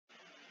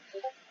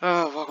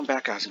Welcome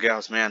back, guys and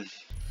gals, man.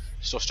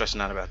 Still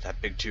stressing out about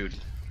that big dude.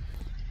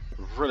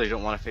 Really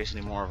don't want to face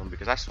any more of them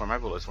because I swear my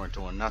bullets weren't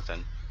doing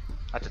nothing.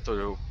 I had to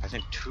throw, I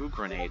think, 2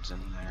 grenades in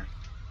there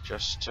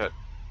just to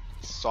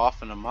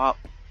soften them up.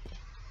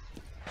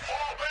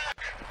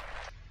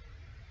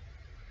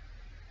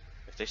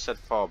 If they said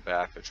fall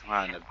back, they're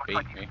trying to bait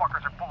like me. These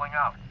fuckers are pulling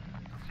out.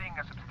 I'm seeing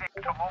a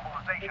substantial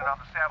mobilization on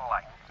the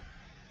satellite.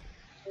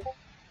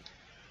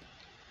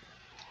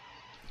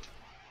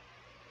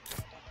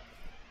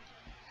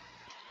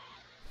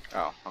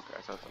 Oh, okay.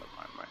 I thought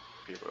I might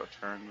be able to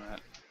turn that.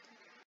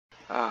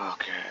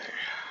 Okay.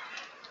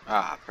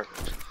 Ah,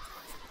 perfect.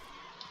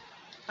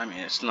 I mean,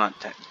 it's not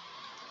that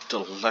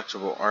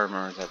delectable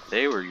armor that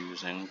they were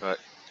using, but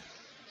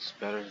it's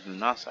better than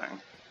nothing.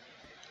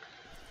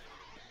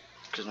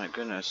 Because my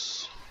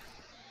goodness,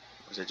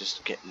 was I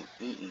just getting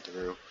eaten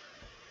through?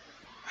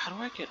 How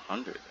do I get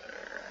under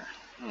there?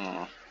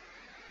 Oh.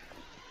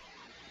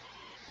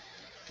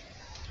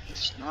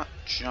 It's not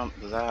jump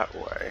that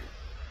way.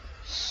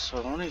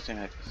 So the only thing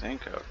I can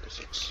think of is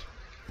it's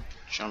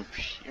jump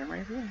here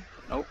maybe?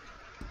 Nope.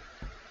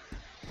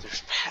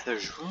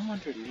 There's room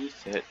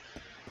underneath it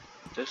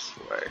this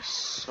way.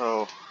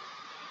 So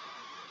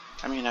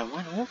I mean I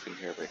went over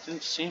here, but it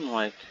didn't seem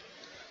like.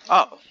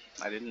 Oh,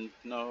 I didn't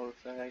know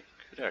that I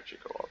could actually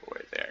go all the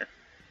way there.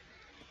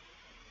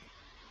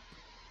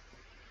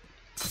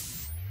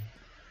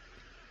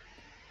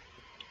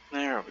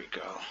 There we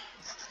go.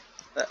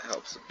 That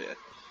helps a bit.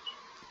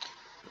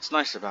 What's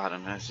nice about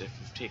him is if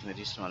you've taken a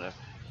decent amount of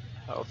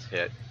health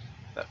hit,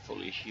 that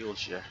fully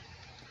heals you,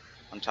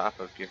 on top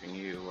of giving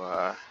you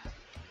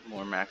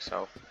more max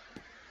health.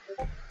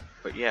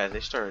 But yeah,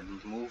 they started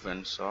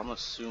moving, so I'm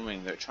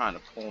assuming they're trying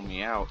to pull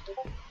me out.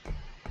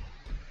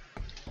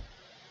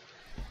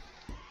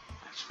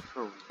 As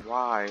for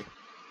why,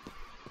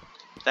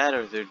 that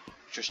or they're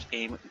just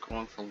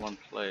going for one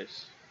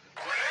place.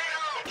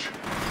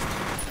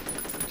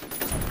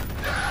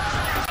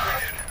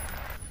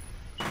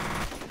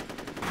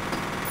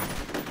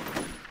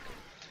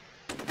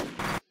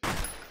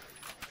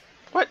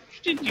 What?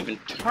 You didn't even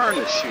turn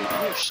to shoot. You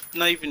were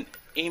not even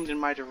aimed in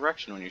my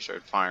direction when you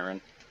started firing.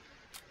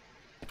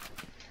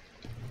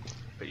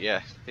 But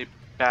yeah, they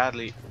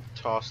badly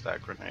tossed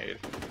that grenade.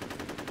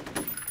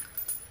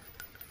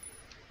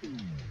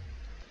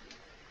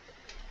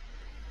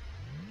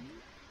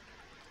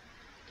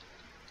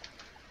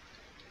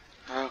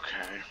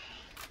 Okay.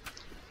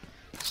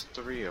 It's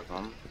 3 of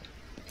them.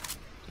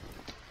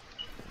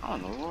 Oh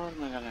no, Lord,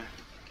 am I gonna...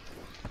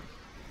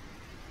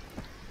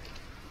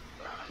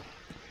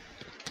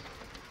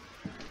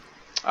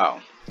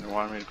 Oh, they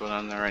wanted me to go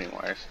down there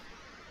anyways.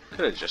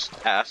 Could have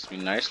just asked me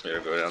nicely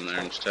to go down there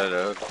instead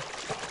of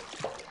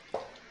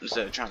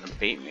trying to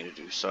bait me to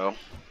do so.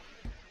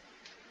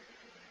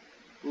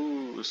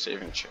 Ooh,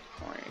 saving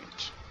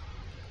checkpoint.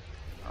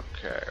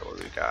 Okay, what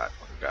do we got?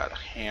 We got a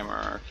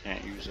hammer,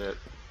 can't use it.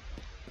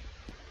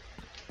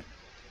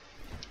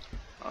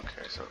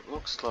 Okay, so it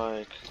looks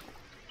like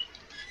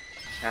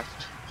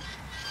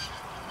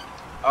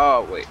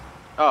oh wait.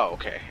 Oh,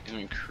 okay. It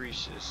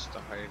increases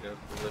the height of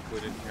the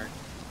liquid in here,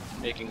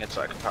 making it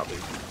so I can probably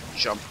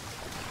jump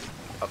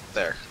up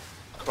there.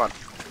 Come on.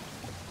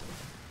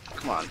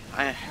 Come on.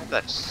 I have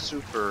that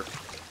super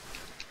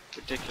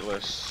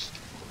ridiculous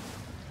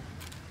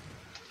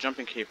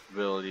jumping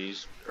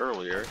capabilities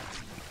earlier.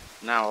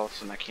 Now all of a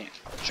sudden I can't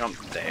jump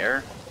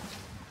there.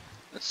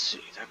 Let's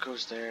see. That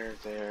goes there,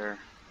 there,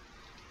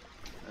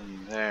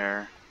 and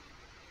there.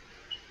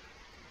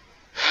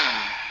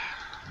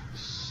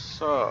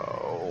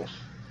 So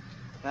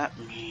that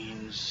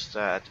means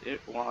that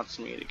it wants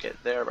me to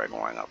get there by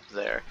going up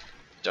there.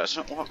 It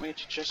doesn't want me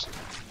to just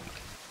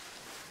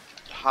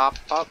hop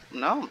up.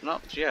 No,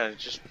 yeah, it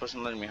just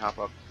wasn't letting me hop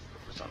up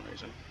for some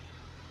reason.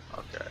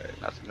 Okay,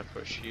 nothing to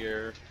push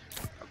here.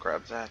 I'll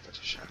grab that. That's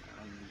a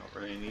shotgun.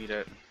 Don't really need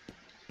it.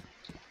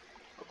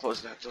 I'll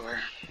close that door.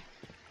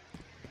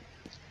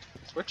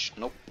 Switch?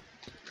 Nope.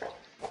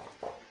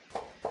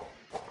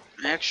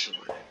 Actually,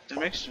 that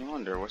makes me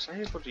wonder, was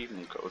I able to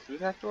even go through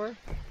that door?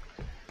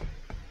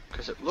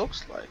 Because it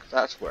looks like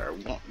that's where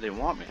they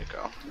want me to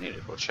go. I need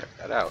to go check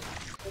that out.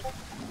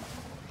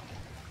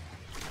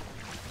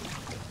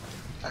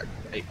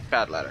 Hey,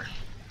 bad ladder.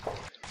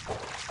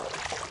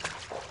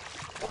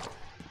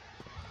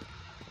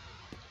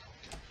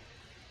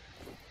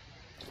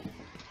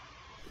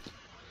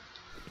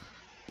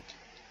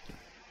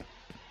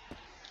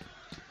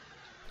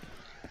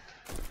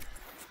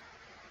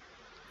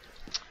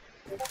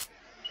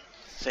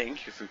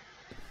 Thank you for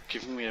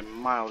giving me a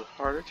mild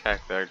heart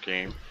attack there,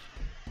 game.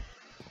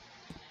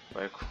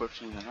 By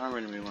equipping an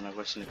armor to me when I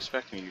wasn't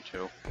expecting you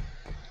to.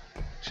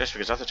 Just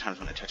because other times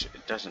when I touch it,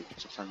 it doesn't.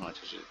 But sometimes when I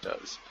touch it, it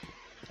does.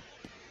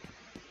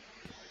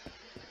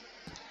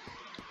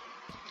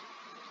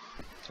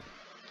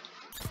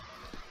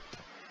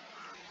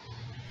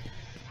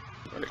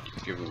 But it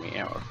keeps giving me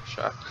ammo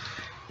shot.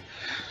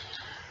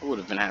 I would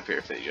have been happier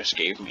if they just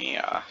gave me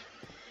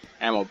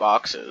ammo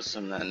boxes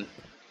and then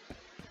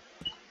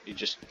he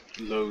just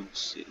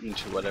loads it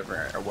into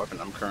whatever weapon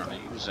I'm currently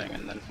using,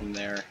 and then from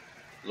there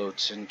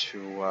loads into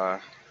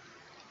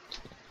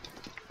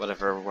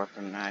whatever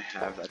weapon I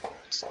have that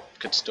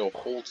could still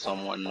hold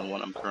someone. The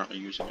one I'm currently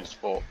using is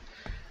full,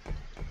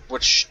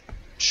 which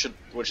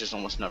is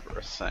almost never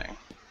a thing.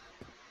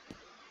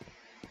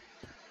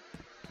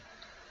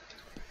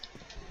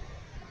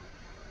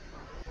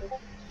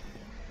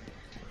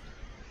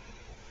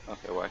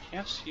 Okay, well I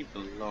can't see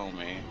below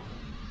me,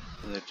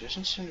 and there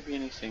doesn't seem to be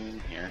anything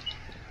in here.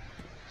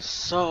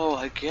 So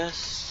I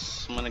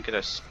guess I'm gonna get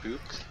a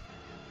spook.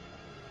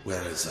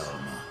 Where is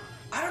Alma?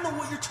 I don't know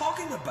what you're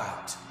talking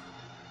about.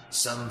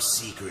 Some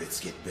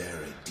secrets get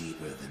buried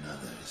deeper than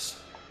others,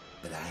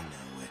 but I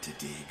know where to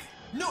dig.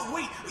 No,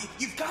 wait,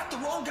 you've got the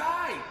wrong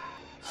guy.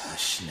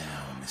 Hush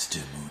now,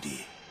 Mr.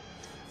 Moody.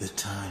 The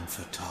time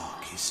for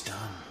talk is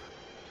done.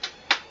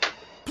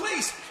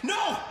 Please,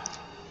 no!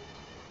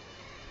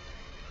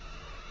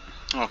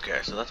 Okay,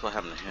 so that's what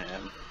happened to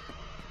him.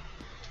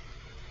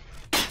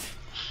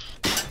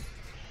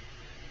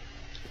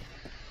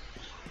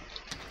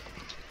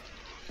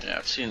 Yeah,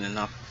 I've seen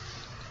enough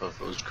of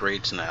those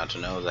grades now to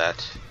know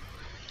that.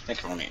 I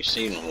think I've only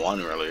seen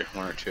one really,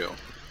 one or two.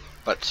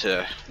 But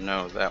to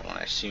know that when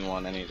I see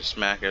one, I need to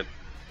smack it.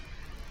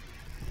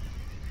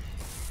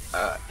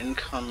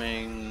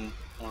 Incoming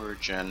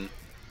origin.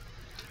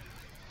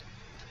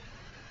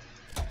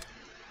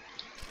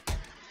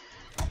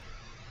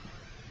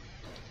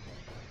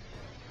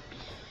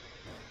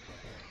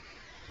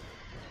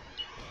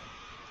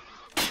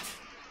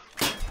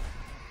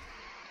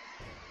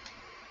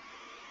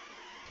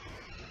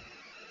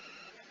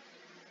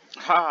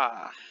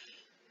 Ha!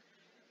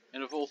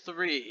 Interval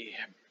 3.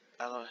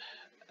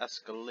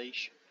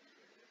 Escalation.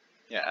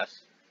 Yeah,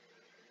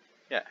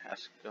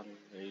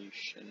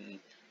 escalation.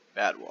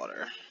 Bad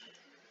water.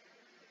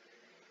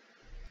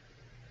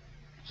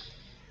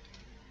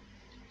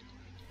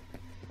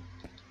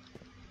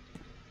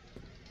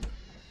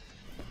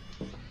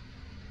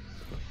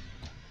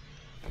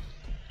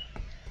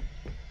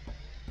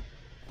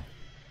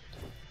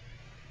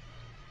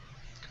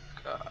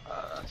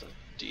 That's a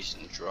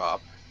decent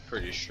drop.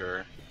 Pretty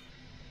sure.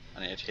 I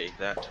need to take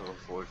that to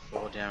avoid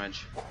fall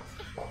damage.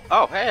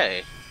 Oh,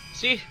 hey!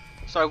 See?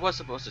 So I was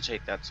supposed to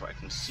take that so I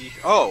can see.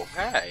 Oh,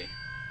 hey!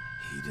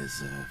 He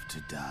deserved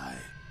to die.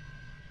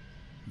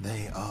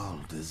 They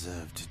all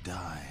deserve to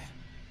die.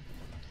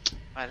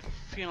 I had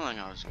a feeling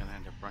I was gonna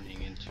end up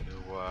running into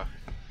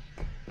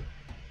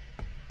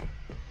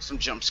some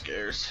jump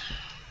scares.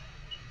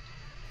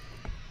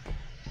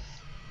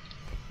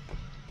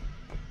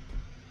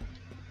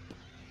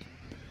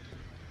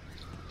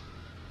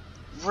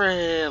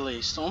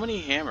 Really? So many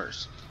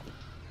hammers.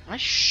 Am I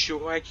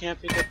sure I can't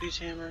pick up these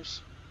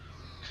hammers?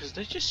 Because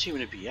they just seem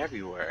to be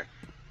everywhere.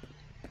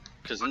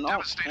 Because in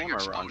all hammer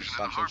runs,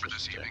 the harbor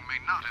this evening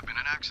may not have been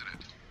an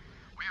accident.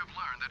 We have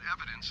learned that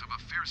evidence of a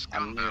fierce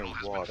gun battle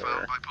has been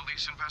found by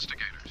police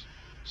investigators.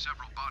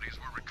 Several bodies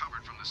were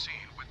recovered from the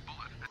scene with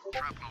bullet and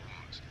shrapnel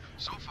wounds.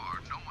 So far,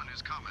 no one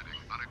is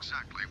commenting on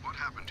exactly what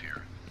happened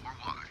here or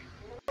why.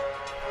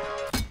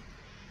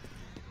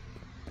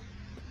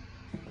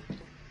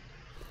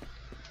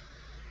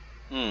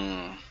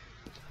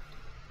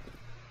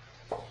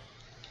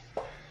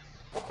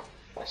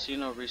 I see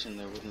no reason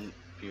there wouldn't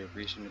be a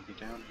reason to be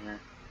down here.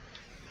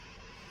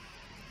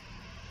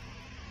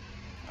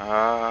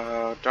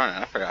 Darn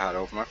it, I forgot how to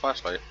open my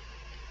flashlight.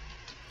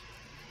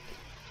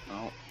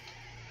 No.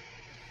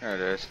 There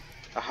it is.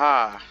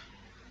 Aha!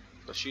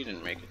 So she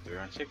didn't make it through.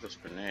 I take those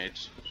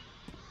grenades.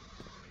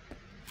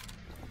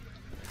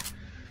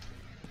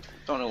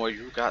 Don't know where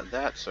you got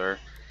that, sir.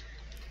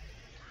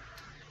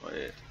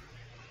 Wait.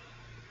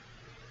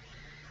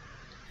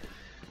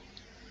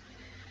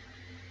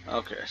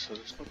 Okay, so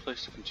there's no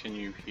place to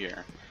continue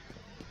here.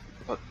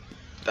 But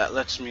that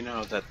lets me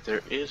know that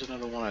there is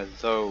another one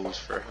of those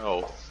for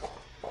health.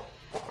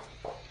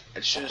 I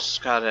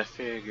just gotta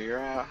figure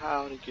out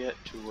how to get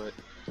to it.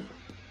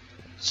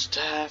 It's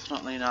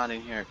definitely not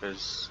in here,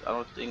 because I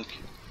don't think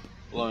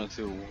blowing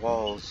through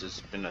walls has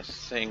been a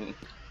thing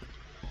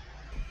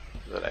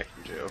that I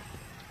can do.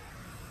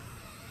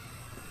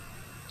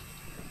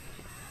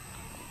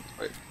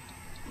 Wait,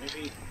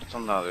 maybe it's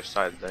on the other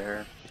side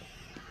there.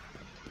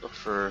 Look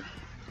for a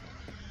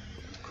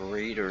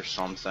grate or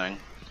something.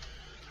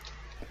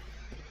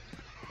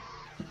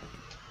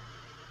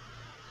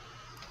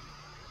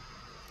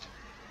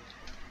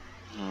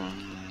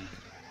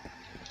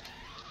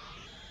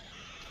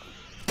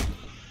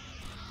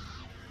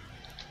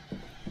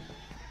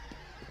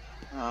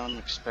 I'm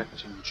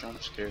expecting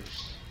jump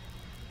scares.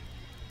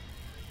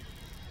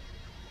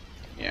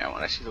 Yeah,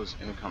 when I see those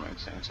incoming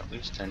things, at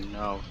least I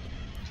know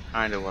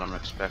kind of what I'm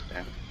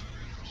expecting.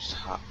 Just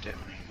hopped in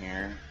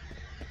here.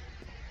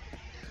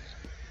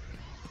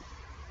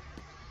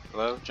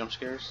 Hello, jump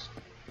scares?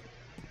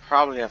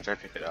 Probably after I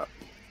pick it up.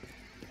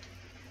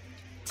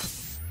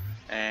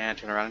 And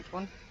turn around into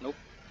one? Nope.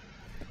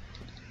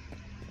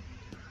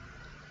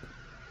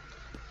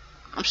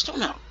 I'm still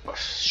not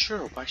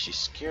sure why she's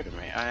scared of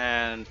me.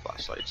 And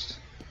flashlights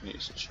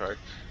needs to charge.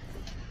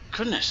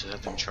 Goodness, that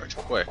thing charged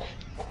quick.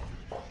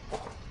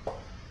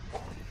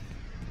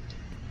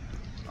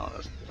 Oh,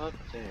 there's blood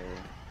there.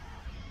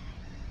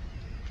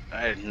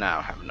 I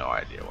now have no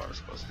idea where I'm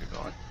supposed to be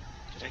going.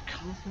 Did I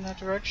come from that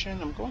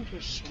direction? I'm going to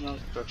assume that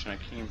was the direction I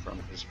came from,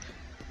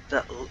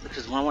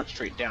 because when I went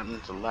straight down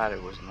into the ladder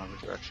it was another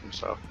direction,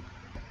 so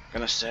I'm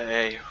gonna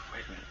say,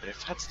 wait a minute, but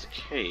if that's the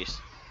case,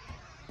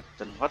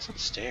 then what's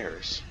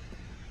upstairs?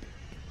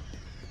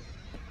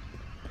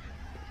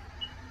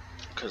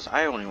 Because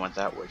I only went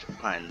that way to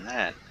find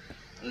that,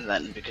 and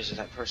then because of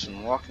that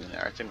person walking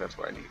there, I think that's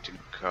where I need to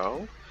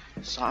go.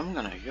 So I'm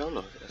gonna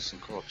YOLO this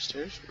and go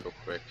upstairs real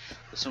quick,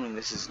 assuming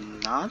this is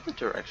not the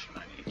direction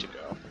I need to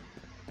go.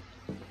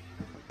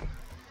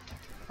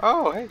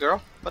 Oh, hey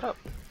girl, what up?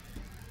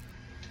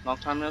 Long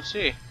time no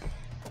see.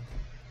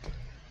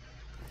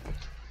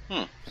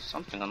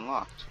 Something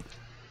unlocked.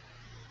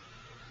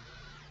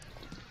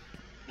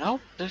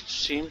 Nope, there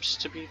seems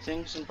to be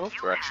things in both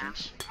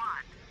directions. You have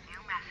one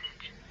new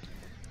message.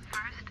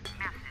 First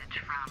message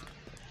from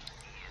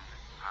Ian.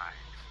 Hi.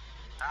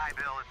 Hi,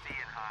 Bill. It's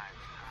Ian. Hi.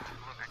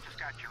 Look, I just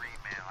got your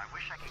email. I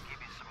wish I could give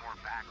you some more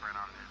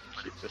background on this,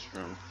 but Keep this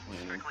room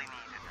clean. strictly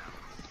need to know.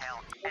 Hell,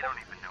 I don't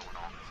even know what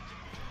all this is.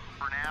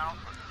 For now,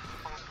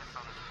 focus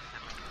on the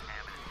specific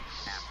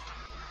contaminants after.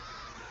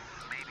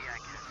 Maybe I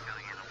can fill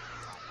you in a little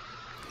more.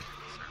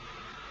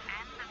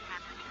 End of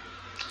messages.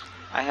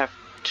 I have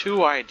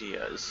two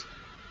ideas.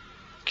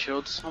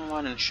 Killed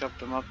someone and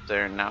shoved him up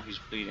there and now he's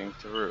bleeding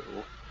through.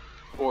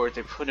 Or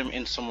they put him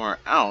in somewhere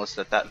else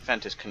that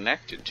vent is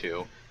connected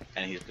to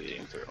and he's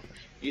bleeding through.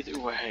 Either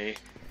way,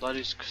 blood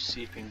is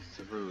seeping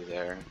through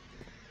there.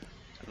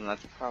 And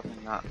that's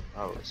probably not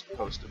how it's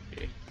supposed to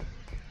be.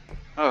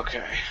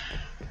 Okay.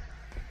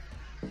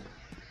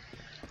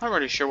 Not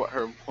really sure what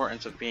her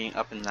importance of being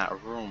up in that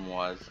room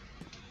was.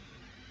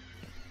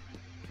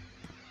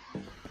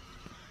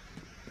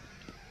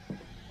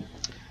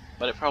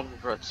 But it probably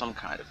brought some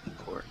kind of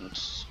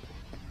importance.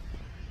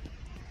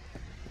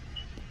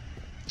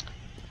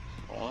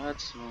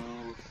 Let's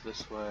move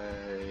this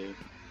way.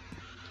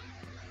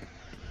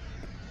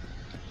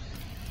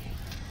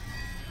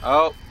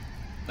 Oh,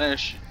 there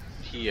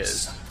he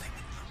is. Something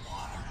in the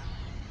water.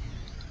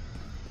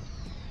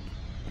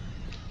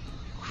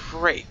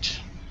 Great.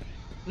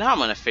 Now I'm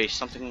gonna face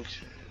something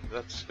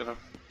that's gonna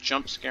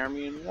jump scare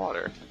me in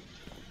water.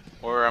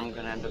 Or I'm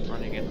gonna end up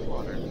running into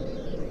water.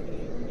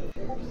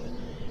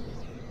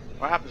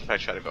 What happens if I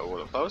try to go?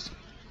 Will it close?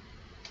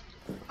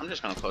 I'm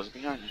just gonna close it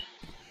behind me.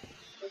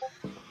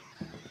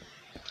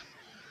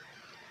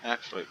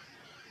 Actually.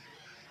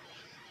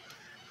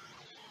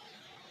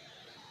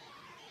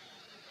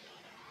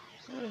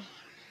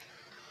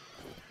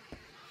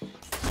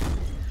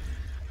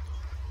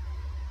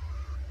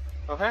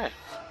 Okay.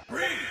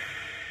 Reed!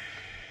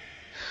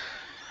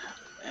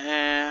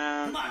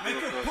 And Come on, make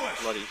her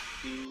push. bloody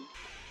feet.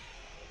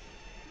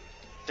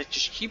 They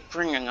just keep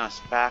bringing us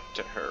back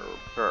to her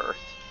birth.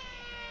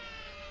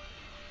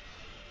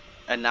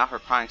 And now her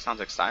crying sounds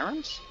like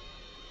sirens?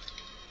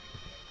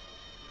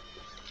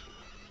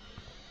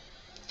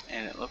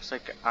 And it looks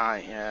like I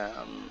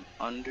am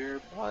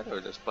under blood,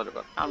 or there's blood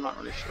above. I'm not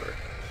really sure.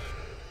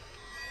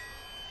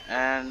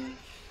 And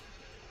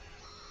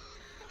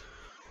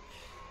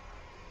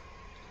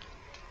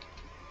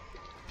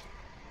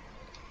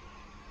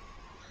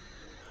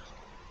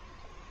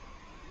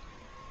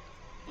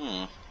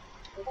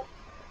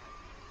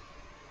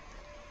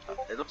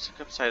it looks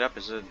like upside up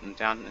is and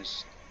down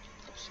is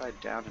upside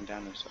down and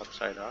down is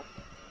upside up.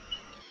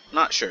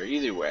 Not sure.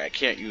 Either way, I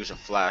can't use a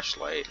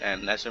flashlight,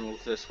 and as I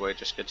move this way, it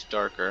just gets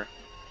darker.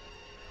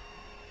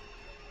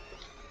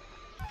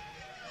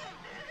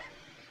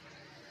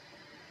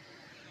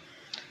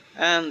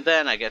 And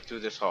then I get through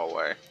this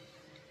hallway.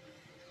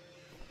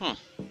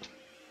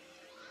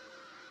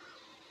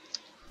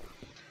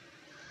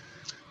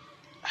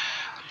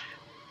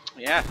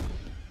 Yeah.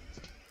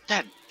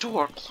 That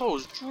door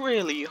closed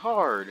really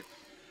hard.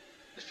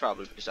 It's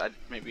probably because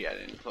maybe I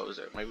didn't close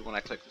it. Maybe when I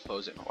clicked to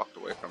close it and walked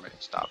away from it,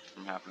 it stopped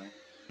from happening.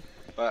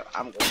 But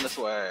I'm going this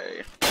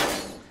way.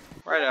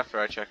 Right after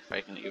I check if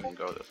I can even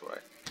go this way.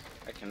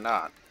 I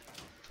cannot.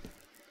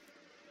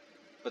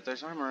 But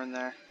there's armor in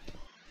there.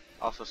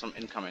 Also some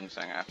incoming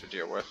thing I have to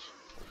deal with.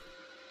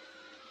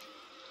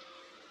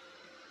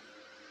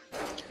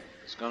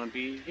 It's gonna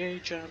be a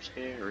jump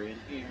scare in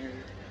here.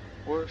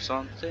 Or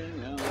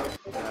something of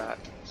that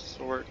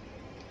sort.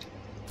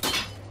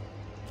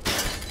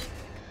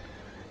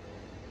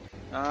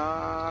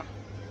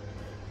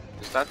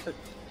 Is that the...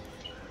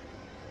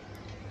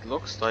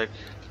 Looks like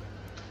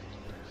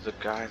the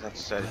guy that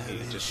said he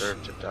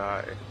deserved to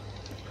die.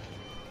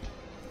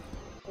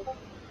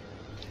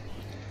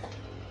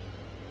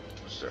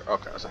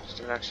 Okay, is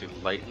there actually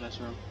light in this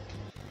room?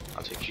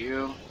 I'll take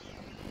you,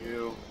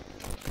 you,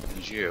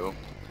 and you.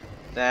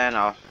 Then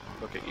I'll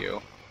look at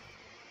you.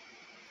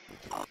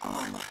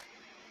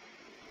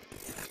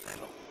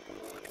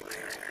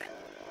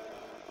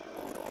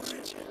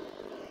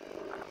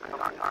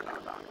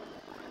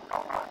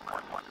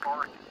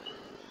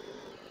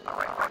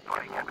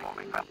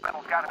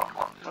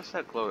 What's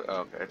that glowy?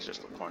 Oh, okay, it's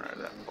just the corner of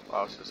that.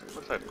 Oh, it's just,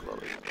 what's that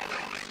glowy?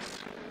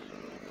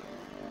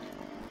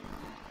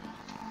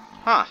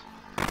 Huh.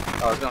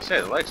 I was gonna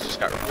say, the lights just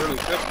got really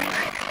good for me.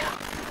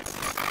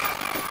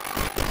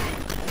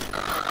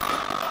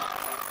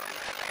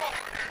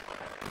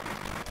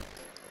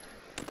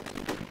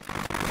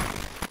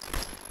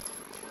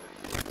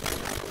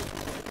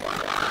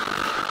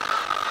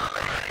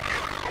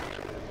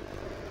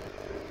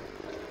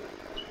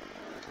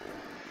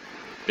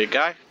 Big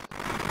guy?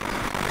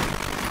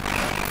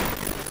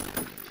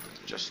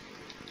 Just...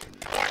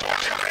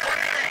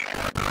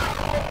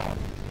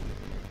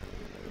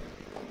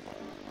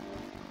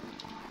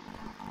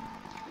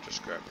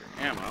 Just grab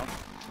your ammo.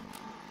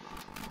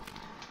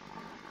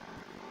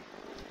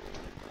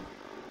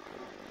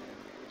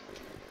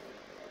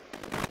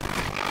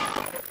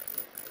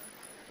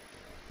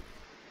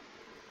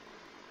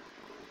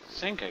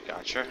 Think I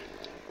gotcha.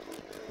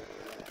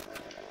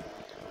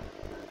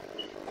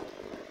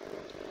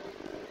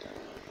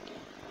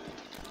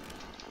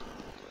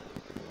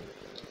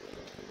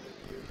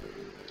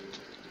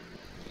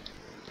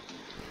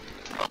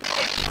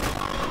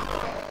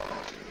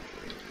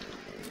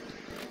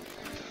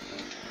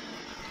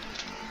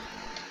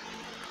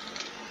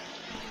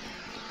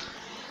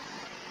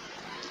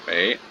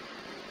 Wait.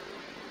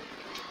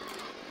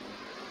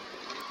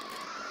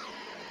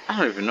 I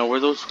don't even know where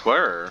those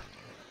were.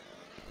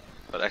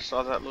 But I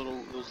saw that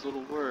those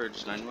little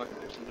words and I knew I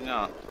could pick something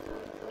up.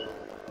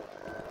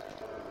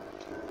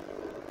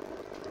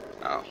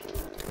 Oh.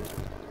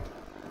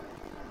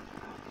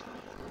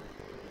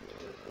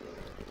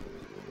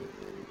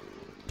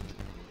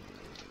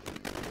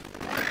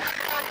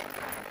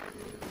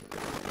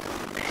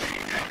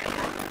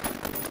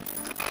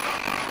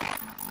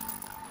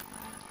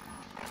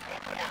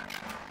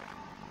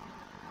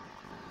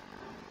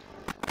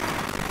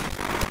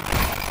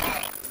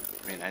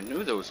 I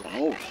knew there was one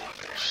over there.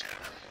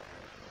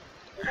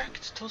 I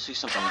can still see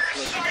something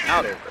flipping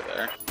out over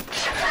there.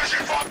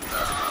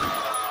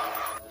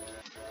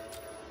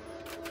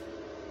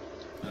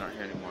 I don't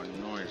hear any more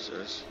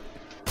noises.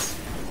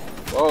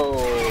 Whoa!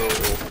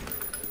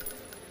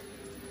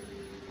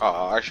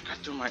 Oh, I just got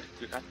through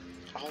we got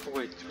all the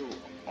way through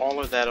all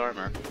of that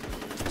armor.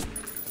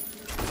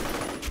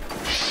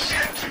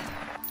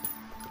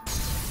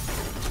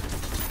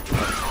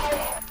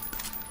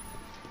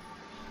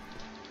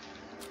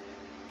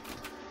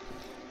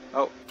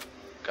 Oh,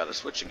 gotta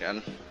switch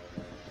again.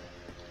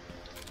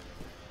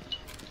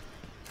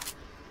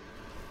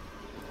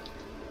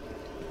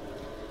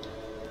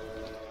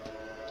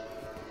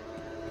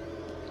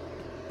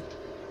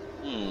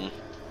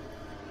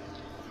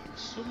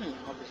 Assuming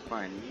I'll be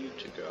where I need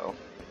to go.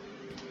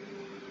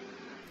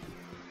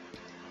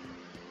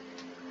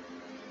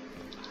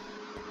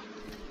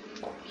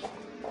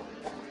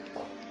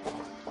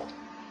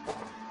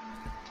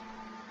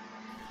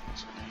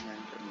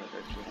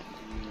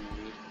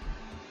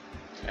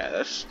 Yeah,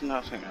 there's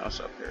nothing else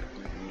up here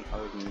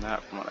other than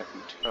that from what I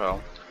can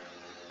tell.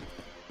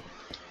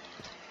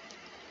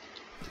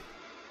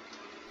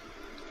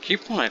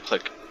 Keep when I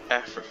click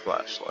F for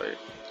flashlight.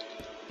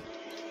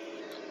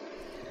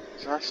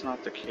 That's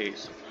not the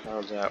case of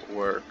how that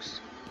works.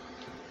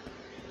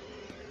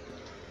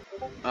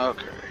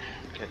 Okay,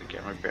 gotta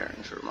get my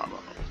bearings for my mom.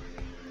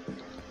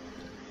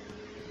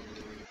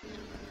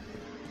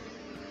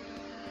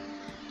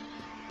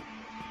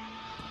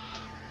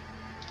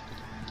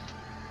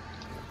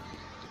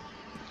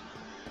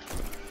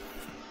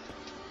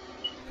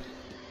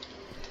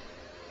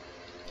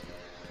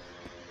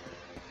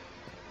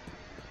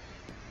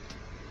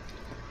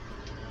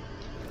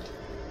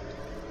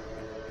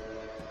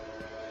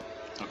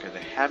 Okay,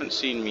 they haven't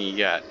seen me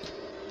yet.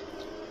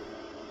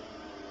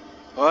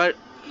 But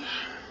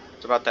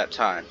it's about that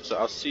time. So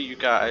I'll see you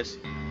guys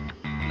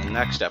in the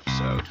next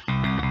episode.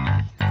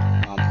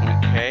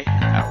 Mompointk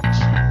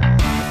out.